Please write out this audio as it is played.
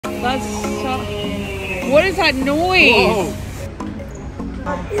That's so... What is that noise? Whoa.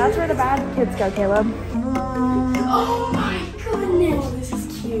 That's where the bad kids go, Caleb. Oh my goodness. Oh, this is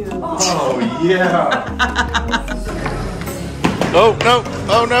cute. Oh, yeah. Oh, no.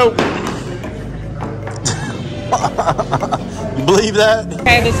 Oh, no. You believe that?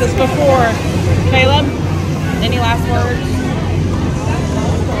 Okay, this is before. Caleb, any last words?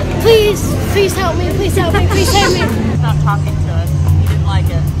 Please help me, please help me, please help me. He's not talking to us. He didn't like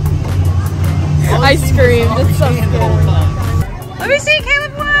it. I screamed. It's so scary. Let me see,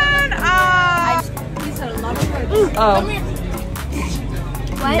 Caleb won! Oh.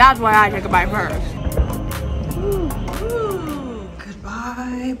 What? That's why I took a bite first.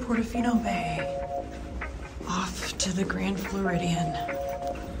 Goodbye, Portofino Bay. Off to the Grand Floridian.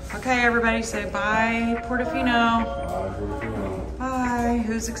 Okay, everybody say bye, Portofino. Bye.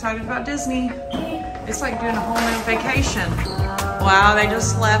 Who's excited about Disney? It's like doing a whole new vacation. Wow, they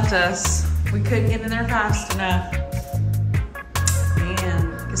just left us. We couldn't get in there fast enough.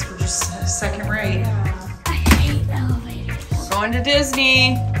 Man, I guess we're just second rate. I hate elevators. We're going to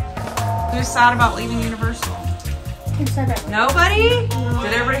Disney. Who's sad about leaving Universal? Who said it? Nobody?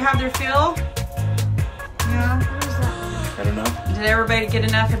 Did everybody have their fill? Yeah. What was that? I don't know. Did everybody get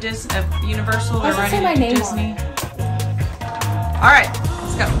enough of Universal? Why does it say my name on Disney. All right,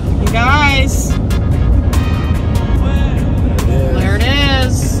 let's go. You guys. There it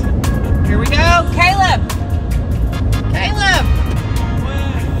is. Here we go. Caleb. Caleb.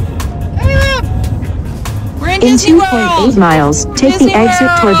 Caleb. We're in In Disney World. 2.8 miles, take Disney the exit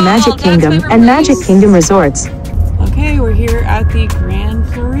toward World. Magic That's Kingdom my and Magic release. Kingdom Resorts. Okay, we're here at the Grand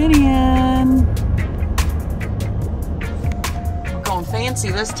Floridian. We're going fancy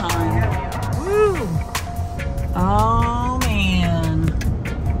this time. Woo. Oh man.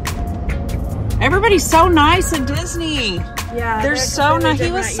 Everybody's so nice at Disney. Yeah. They're so nice.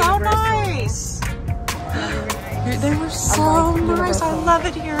 He was so nice. They were so nice. I love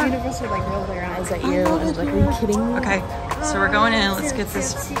it here. Universal like roll their eyes at I you love and it like, are here. you kidding me? Okay, so we're going in. Let's get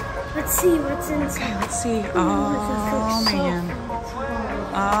this. Let's see what's inside. Okay, let's see. Oh man.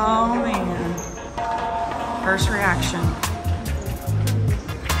 Oh man. First reaction.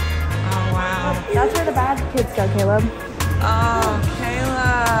 Oh wow. That's where the bad kids go, Caleb. Oh,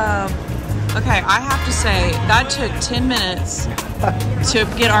 Caleb. Okay, I have to say, that took 10 minutes to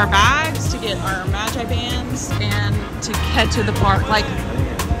get our bags, to get our Magi bands, and to get to the park. Like,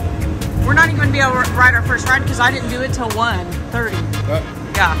 we're not even going to be able to ride our first ride because I didn't do it till 1:30.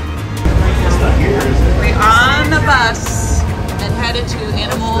 Yeah. We're on the bus and headed to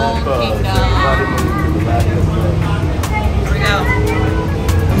Animal Kingdom. Here we go.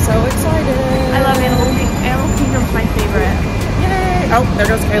 I'm so excited. I love Animal Kingdom. Animal Kingdom's my favorite. Yay! Oh,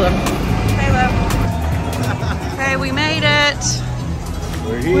 there goes Caleb. Caleb. Okay, we made it.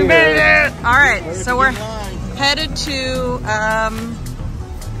 We're here. We made it. All right, so we're headed to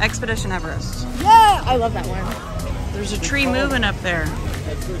Expedition Everest. Yeah! I love that one. There's a tree moving up there.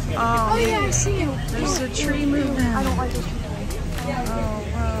 Oh, Yeah, I see you. there's a tree moving. I don't like this. Oh,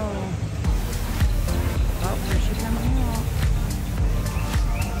 whoa. Oh, there she comes out.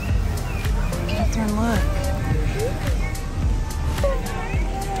 Catherine, look.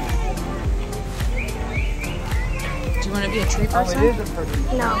 Do you want to be a tree person?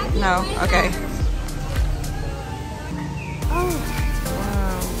 No. No? Okay. Oh.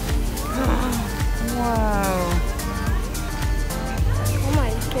 Whoa. Oh my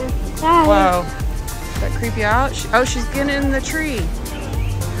goodness. Dad. Whoa. Does that creep you out? Oh, she's getting in the tree.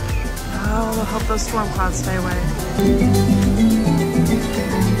 Oh, I hope those storm clouds stay away.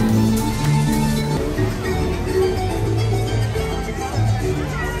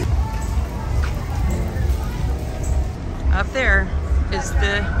 Up there is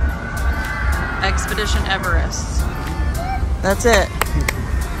the Expedition Everest. That's it.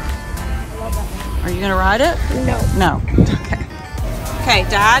 Are you gonna ride it? No. No. Okay. Okay,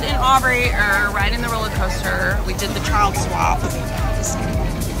 Dad and Aubrey are riding the roller coaster. We did the child swap.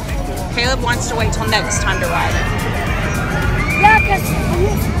 Caleb wants to wait till next time to ride it. Yeah, because you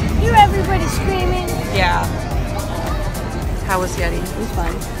hear everybody screaming. Yeah. How was Yeti? It was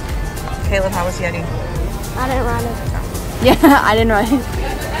fun. Caleb, how was Yeti? I didn't ride it. Yeah, I didn't ride it.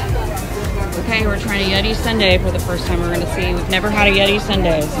 Okay, we're trying a Yeti Sundae for the first time. We're gonna see. We've never had a Yeti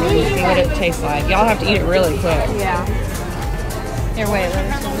Sundae, so we're gonna see what it tastes like. Y'all have to eat it really quick. Yeah. Here, wait. Let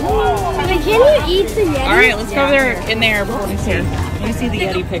me see. Wait, can you eat the Yeti? All right, let's go there in the airport and see. Let me see the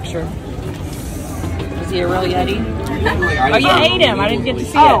Yeti picture. Is he a real Yeti? Oh, you ate him. I didn't get to see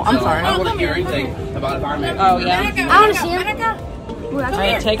it. I'm sorry. I wouldn't hear anything about if I met Oh, yeah. I want to see him. All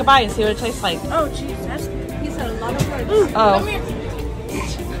right, take a bite and see what it tastes like. Oh, jeez. He said a lot of words. Oh.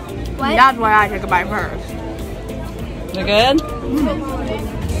 What? That's why I took a bite first. Is it good?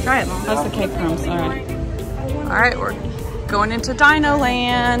 Try it, Mom. That's the cake crumbs. All right. All right, we're going into Dino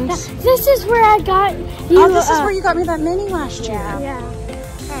Land. This is where I got you. Oh, this is where you got me that mini last year. Yeah.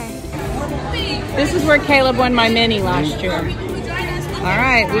 This is where Caleb won my mini last year. All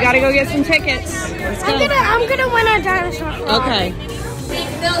right, we got to go get some tickets. Let's go. I'm gonna win a dinosaur. Okay.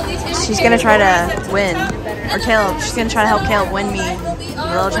 She's gonna try to win, or Caleb. She's gonna try to help Caleb win me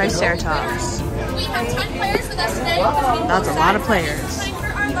a little Triceratops. We have 10 players with us today. That's a lot of players. Time for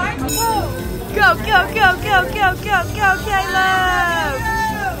our live. Go, go, go, go, go, go, go, Caleb!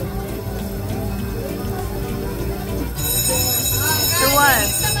 Who won?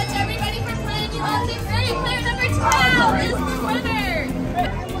 Thanks so much, everybody, for playing. You all did great. Player number 12 is the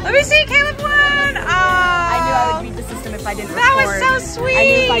winner. Let me see, Caleb won. I knew I would beat the system if I didn't record. That was so sweet. I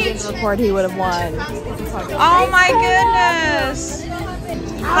knew if I didn't record, he would have won. Oh my goodness.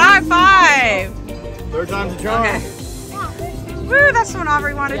 High five. Third time's a charm. Okay. Woo, that's the one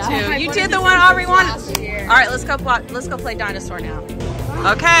Aubrey wanted too. You did the one Aubrey wanted. All right, let's go play Dinosaur now.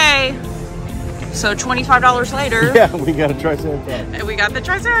 Okay. So $25 later. Yeah, we got a Triceratops. We got the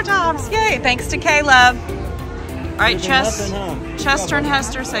Triceratops. Yay! Thanks to Caleb. All right, Chester and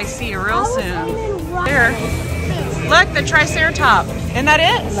Hester say see you real soon. Here. Look, the Triceratops. Isn't that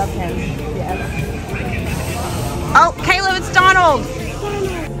it? I love him. Yes. Oh, Caleb, it's Donald.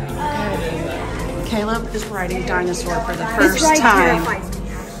 Caleb is riding Dinosaur for the first time.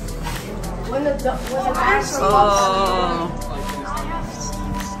 Oh.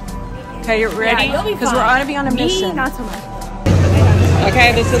 Okay, you ready? Because we're going to be on a mission. Not so much.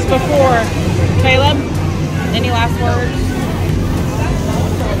 Okay, this is before. Caleb, any last words?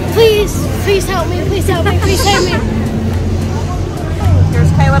 Please help me. Please help me. Please help me.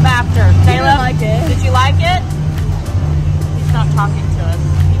 Here's Caleb after. Caleb, like it. did you like it? He's not talking to us.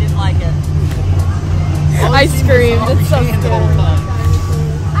 He didn't like it. I screamed. It's so scary.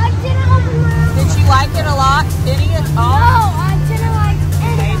 I didn't open my eyes. Did you like it a lot? Idiot? No, I didn't like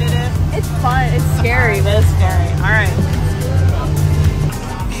it. Hated it? It's fun. It's scary, but It's scary. All right.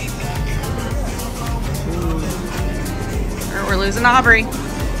 We're losing Aubrey.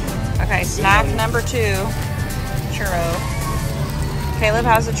 Okay, snack number 2. Churro. Caleb,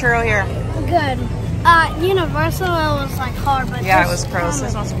 how's the churro here? Good. Universal, it was like hard, but Yeah, it was gross.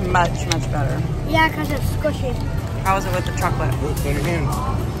 This one's much, much better. Yeah, because it's squishy. How was it with the chocolate?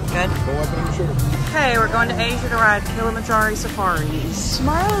 Good? Okay, we're going to Asia to ride Kilimanjaro safaris.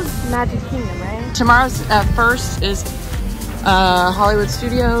 tomorrow's Magic Kingdom, right? Tomorrow's first is Hollywood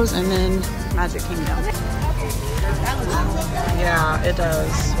Studios and then Magic Kingdom. Yeah, it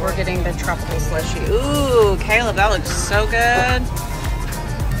does. We're getting the tropical slushy. Ooh, Caleb, that looks so good.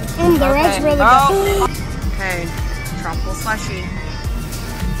 The red's really good. Okay, tropical slushy.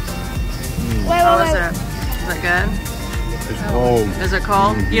 Wait, How is it? Is it good? It's cold. Is it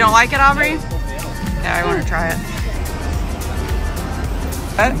cold? You don't like it, Aubrey? Yeah, I want to try it.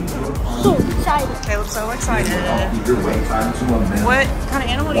 So excited. Caleb's so excited. What kind of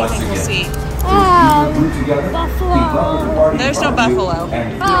animal do you think we'll see? Buffalo. There's no buffalo.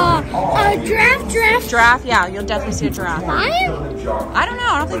 Giraffe. Giraffe? Yeah, you'll definitely see a giraffe. Lion? I don't know.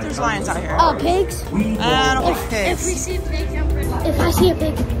 I don't think there's lions out here. Pigs. I don't think pigs. see a pig, if I see a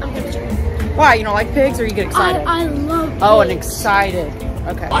pig, I'm gonna try. Why? You don't like pigs or you get excited? I love pigs. Oh, and excited.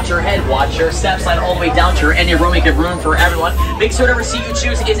 Okay. Watch your head, watch your steps, slide all the way down to your end. Your room, make room for everyone. Make sure whatever seat you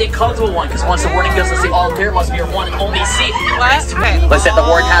choose is a comfortable one, because once the warning gives us the all clear, it must be your one and only seat. What? Okay. Let's say the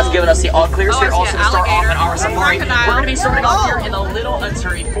warden has given us the all clear, so Oh, I you're see also an to start off alligator. in our safari. Crocodile. We're going to be starting off here Oh. in the Little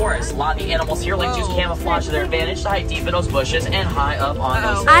Unturry Forest. A lot of the animals here like to use camouflage to their advantage to hide deep in those bushes and high up on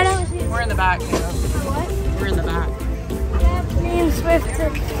those. I don't see We're in the back. We're in the back. me and Swift.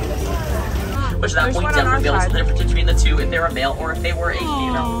 Which at that There's point, one on our definitely be able to side. difference between the two if they're a male or if they were a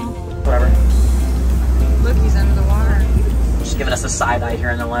female. Whatever. Look, he's under the water. Just giving us a side eye here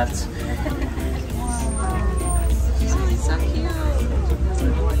on the left. He's so cute.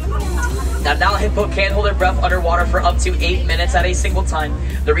 Now hippo can hold their breath underwater for up to 8 minutes at a single time.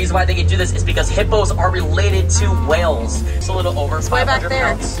 The reason why they can do this is because hippos are related to whales. It's a little over 500 way back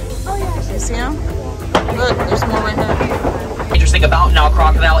there. pounds. You see him? Look, there's more right there. Interesting about now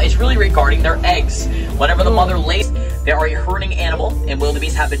crocodile is really regarding their eggs. Whenever the mother lays, they are a herding animal, and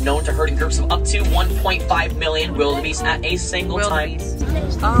wildebeest have been known to herd in groups of up to 1.5 million wildebeest at a single time.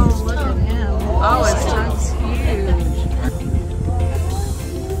 Oh, look at him. Oh, his tongue's huge.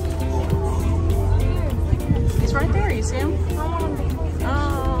 He's right there. You see him?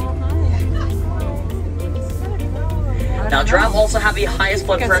 Oh, hi. Now, giraffe also have the highest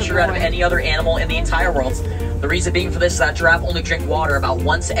blood pressure out of any other animal in the entire world. The reason being for this is that giraffe only drink water about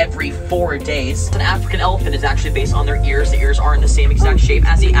once every 4 days. An African elephant is actually based on their ears. The ears aren't the same exact shape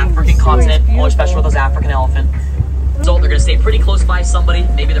as the African continent, only special with those African elephant. So they're gonna stay pretty close by somebody,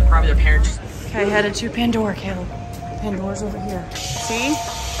 maybe they're probably their parents. Okay, headed to Pandora, Caleb. Pandora's over here. See?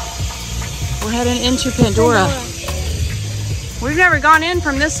 We're heading into Pandora. We've never gone in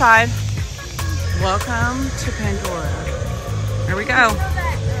from this side. Welcome to Pandora. Here we go.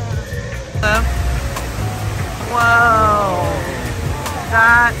 Whoa.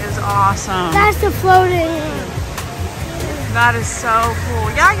 That is awesome. That's the floating. That is so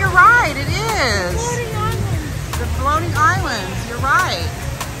cool. Yeah, you're right. It is. Floating island. The floating islands. You're right.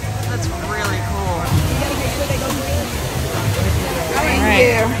 That's really cool. All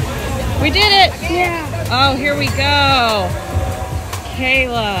right. We did it. Yeah. Oh, here we go.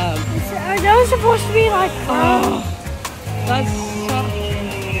 Caleb. That was supposed to be like. Oh, that's so.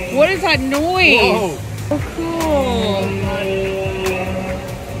 What is that noise? Whoa. So cool.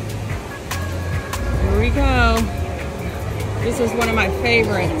 Here we go. This is one of my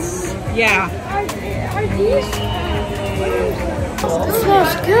favorites. Yeah. Are these? It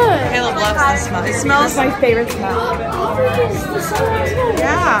smells good. Caleb loves this smell. It smells my favorite smell.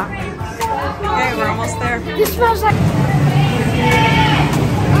 Yeah. Okay, we're almost there. This smells like.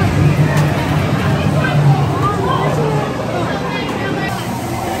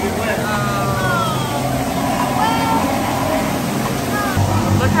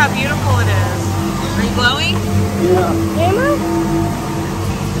 Look how beautiful it is. Are you glowing? Hammer?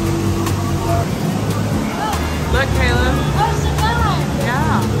 Look, Caleb.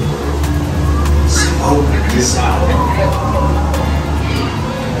 Yeah. Open this out.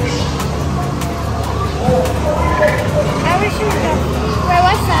 I wish you could. Wait,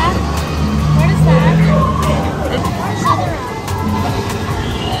 what's that? What is that?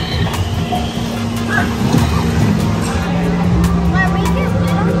 Wait, we can put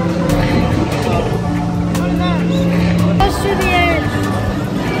on one of those. Goes to the edge.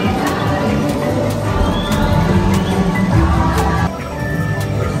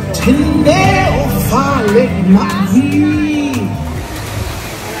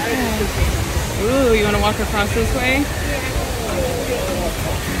 Ooh, you want to walk across this way?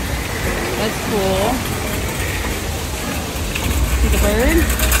 That's cool. See the bird?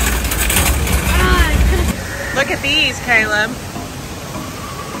 Look at these, Caleb.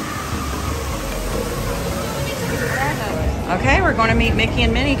 Okay, we're going to meet Mickey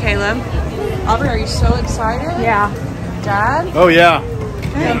and Minnie, Caleb. Aubrey, are you so excited? Yeah. Dad? Oh, yeah.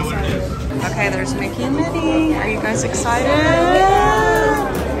 Okay, there's Mickey and Minnie. Are you guys excited?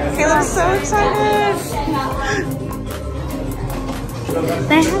 Caleb's so excited.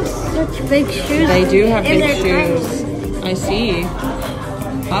 They have such big shoes. They do have And big they're shoes. I see.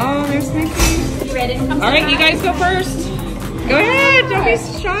 Oh, there's Mickey. All right, you guys go first. Go ahead. Don't be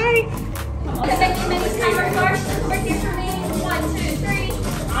shy. Mickey Minnie's number first. Here for me. 1, 2, 3.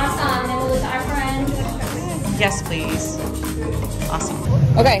 Awesome. Then we'll look at our friend. Yes, please. Awesome.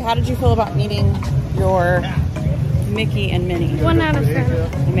 Okay, how did you feel about meeting your Mickey and Minnie? 1 out of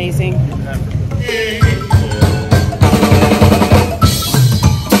 10. Amazing.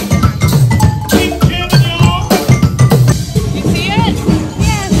 You see it?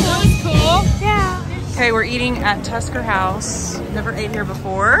 Yes. That was cool. Yeah. Okay, we're eating at Tusker House. Never ate here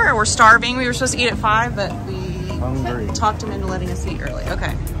before. We're starving. We were supposed to eat at 5, but we Hungry. talked him into letting us eat early.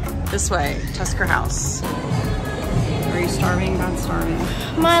 Okay, this way, Tusker House. Are you starving? Not starving.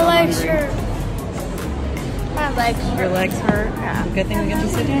 My So legs hungry. hurt. My legs hurt. Your legs hurt? Yeah. Good thing we get to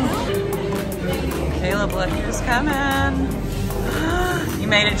sit down. Caleb, look who's coming. You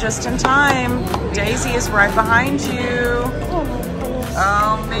made it just in time. Daisy is right behind you. Oh my goodness. Oh,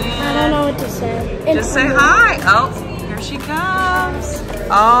 I man. don't know what to say. Just say hi. Oh, here she comes.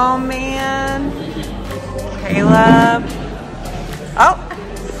 Oh, man. Caleb. Oh.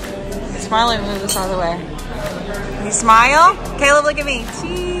 Smile and move this out of the way. Can you smile? Caleb, look at me.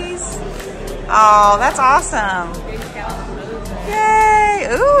 Cheese. Oh, that's awesome. Yay.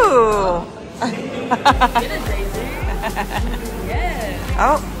 Ooh.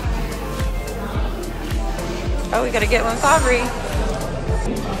 Oh. Oh, we got to get one with Aubrey.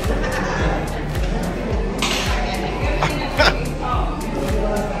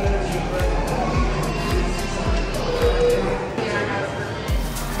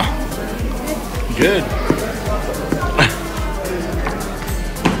 Good.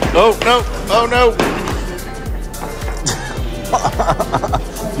 Oh, no. Oh, no.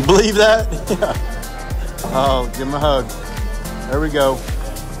 You believe that? Yeah. Oh, give him a hug. There we go.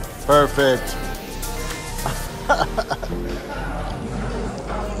 Perfect.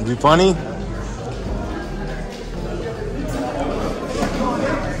 Be funny?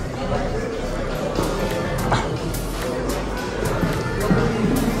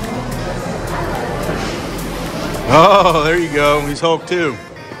 Oh, there you go. He's Hulk too.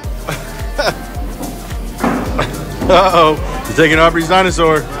 Uh-oh. He's taking Aubrey's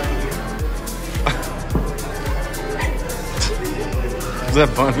dinosaur. Is that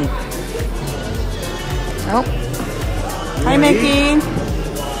funny? Nope. Hi, Mickey.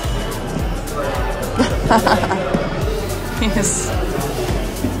 Yes.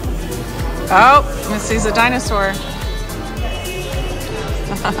 Oh, Missy's a dinosaur.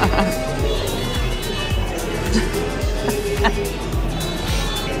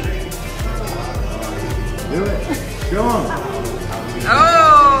 Do it. Go on.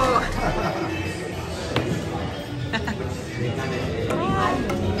 Oh!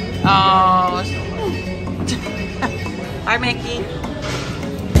 Oh. Hi, Mickey.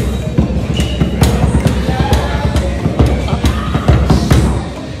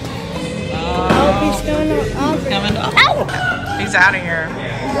 He's going to Aubrey. Coming up. He's out of here.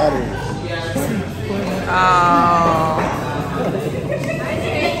 He's out of here. Oh.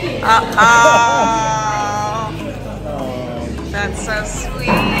 That's so sweet.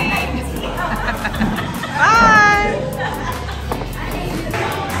 Bye.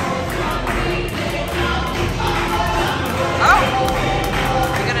 Oh.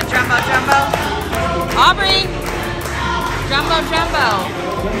 You're gonna jumbo. Aubrey. Jumbo.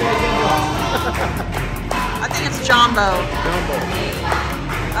 I think it's Jumbo.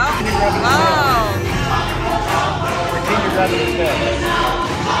 Oh.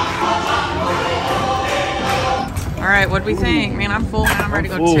 All right, what do we think? Man, I'm full and I'm ready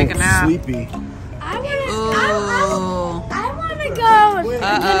to go take a nap. Sleepy. I want to go get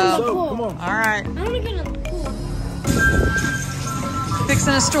in the pool. Come on. All right. I want to get in the pool.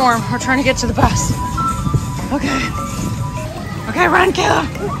 Fixing a storm. We're trying to get to the bus. Okay. Okay, run, Caleb.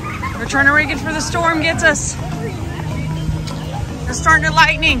 We're trying to rig it for the storm gets us. It's starting to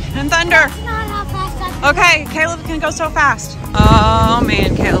lightning and thunder. That's not how fast I can. Okay, Caleb can go so fast. Oh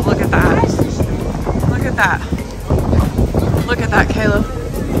man, Caleb, look at that. Look at that. Look at that, Caleb.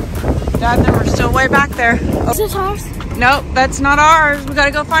 Dad and them are still way back there. Is this ours? Nope, that's not ours. We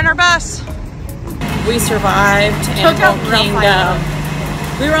gotta go find our bus. We survived Animal Kingdom.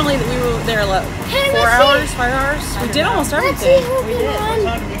 We were there like 4 hours, 5 hours. We did almost Let's see everything. who can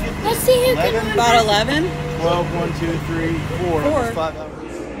run. Let's see who can run. About 11. 12, 1, 2, 3, 4. Four. 5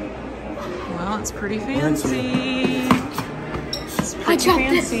 hours. Well, it's pretty fancy. It's pretty dropped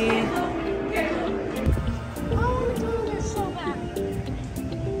it. fancy. Oh my god, that's so bad.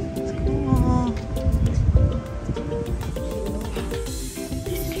 Cool.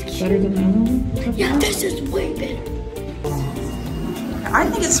 Better than that one? Yeah, this is way better. I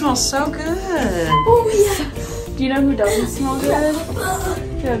think it smells so good. Oh yeah. Do you know who doesn't smell good?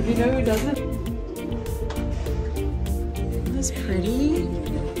 Yeah, do you know who doesn't? That's pretty.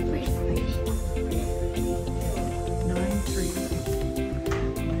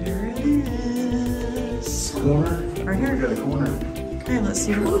 9-3. There it is. Corner. Right here. Got a corner. Okay, let's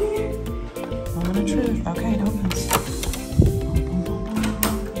see. Moment of truth. Okay, don't miss.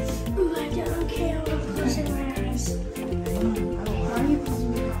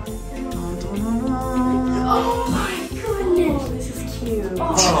 Oh my goodness. This is cute.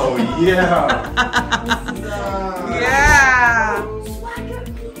 Oh, yeah. Yeah.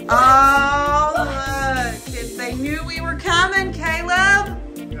 Oh, look. If they knew we were coming, Caleb.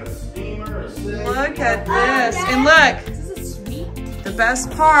 Got a steamer, a sink. Look at this. And look. The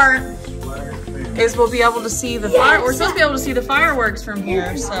best part is we'll be able to see the fire. We're supposed to be able to see the fireworks from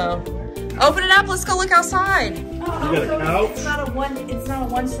here. So open it up. Let's go look outside. You got a couch? It's not a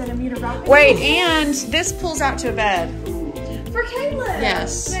 1 centimeter rocket. Wait, and this pulls out to a bed. For Caleb.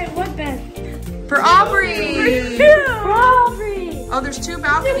 Yes. Wait, what bed? For Aubrey. Aubrey. Oh, there's 2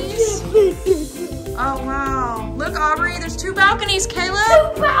 balconies? Oh, wow. Look, Aubrey, there's 2 balconies,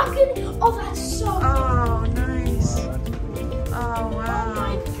 Caleb. 2 balcony. Oh, that's so good. Oh, nice. Oh, Oh wow.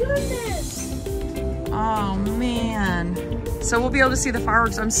 my goodness. Oh, man. So we'll be able to see the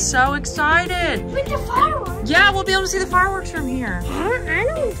fireworks. I'm so excited. With the fireworks. Yeah, we'll be able to see the fireworks from here.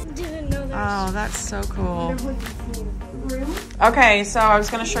 I didn't know that. Oh, that's so cool. Okay, so I was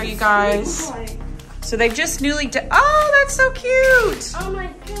going to show you guys. So they just newly, oh, that's so cute. Oh my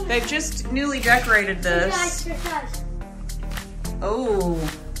goodness. They've just newly decorated this. Guys. Oh,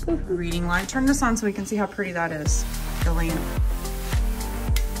 reading light. Turn this on so we can see how pretty that is. The lamp.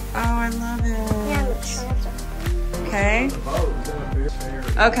 Oh, I love Yeah, it. let's Okay.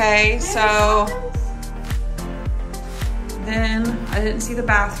 Okay, so then I didn't see the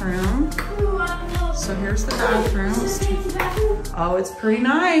bathroom. So here's the bathroom. Oh, it's pretty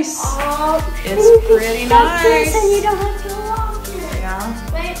nice. Oh, It's pretty like this and you nice. don't have to walk it.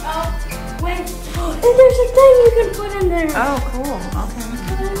 Yeah. Wait, oh, wait, And there's a thing you can put in there. Oh, cool. Okay.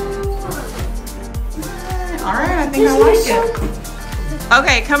 All right, I think I like it.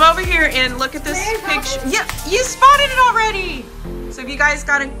 Okay, come over here and look at this picture. Yeah, you spotted it already. So have you guys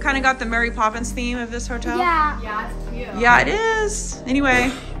kind of got the Mary Poppins theme of this hotel? Yeah. Yeah, it's cute. Yeah, it is.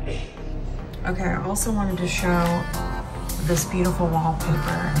 Anyway. Okay, I also wanted to show this beautiful wallpaper,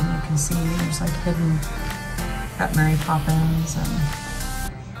 and you can see there's like hidden got Mary Poppins and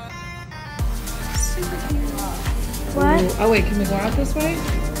super cute. What? Ooh, oh wait, can we go out this way?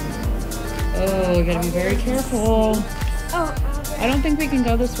 Oh, you gotta be very careful. Oh, I don't think we can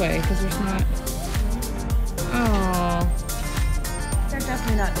go this way because there's not. Oh. They're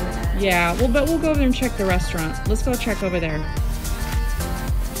definitely not doing it. Yeah, well, but we'll go over there and check the restaurant. Let's go check over there.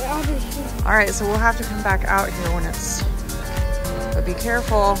 All right, so we'll have to come back out here when it's, but be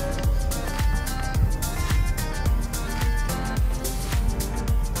careful.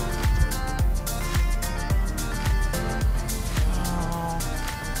 Oh.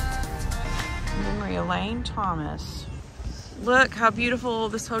 Memory Elaine Thomas. Look how beautiful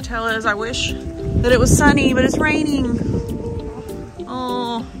this hotel is. I wish that it was sunny, but it's raining.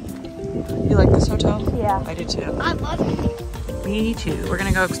 Oh, you like this hotel? Yeah. I do too. I love it. Me too. We're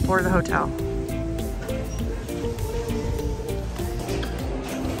gonna go explore the hotel.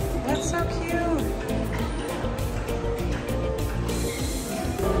 That's so cute.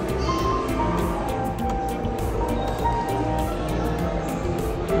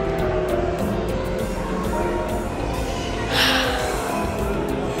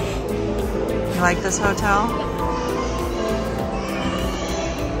 You like this hotel?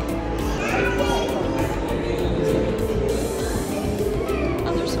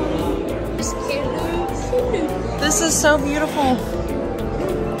 This is so beautiful.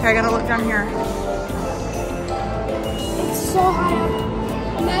 Okay, I gotta look down here. It's so high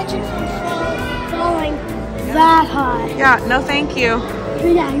up. Imagine from falling that high. Yeah, no thank you.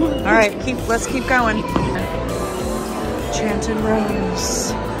 Yeah, I know. All right, let's keep going. Enchanted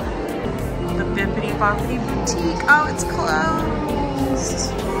Rose. The Bippity Boppity Boutique. Oh, it's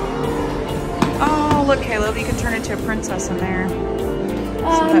closed. Oh, look, Caleb, you can turn into a princess in there.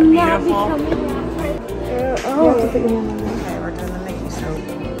 Isn't that beautiful? Okay, we're doing the Mickey soap.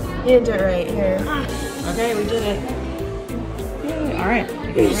 You didn't do it right here. Okay, we did it. Yay. All right,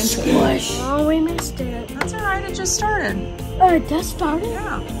 you can rinse it. Oh, we missed it. That's all right. It just started. Oh, it does start it?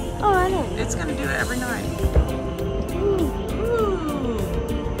 Yeah, Oh, I know. it's gonna do it every night. Ooh.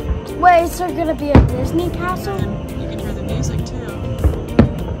 Ooh. Wait, is there gonna be a Disney castle? And you can hear the music too.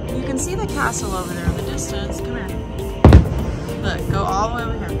 You can see the castle over there in the distance. Come here. Look, go all the way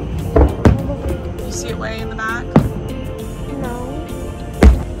over here. You see it way in the back?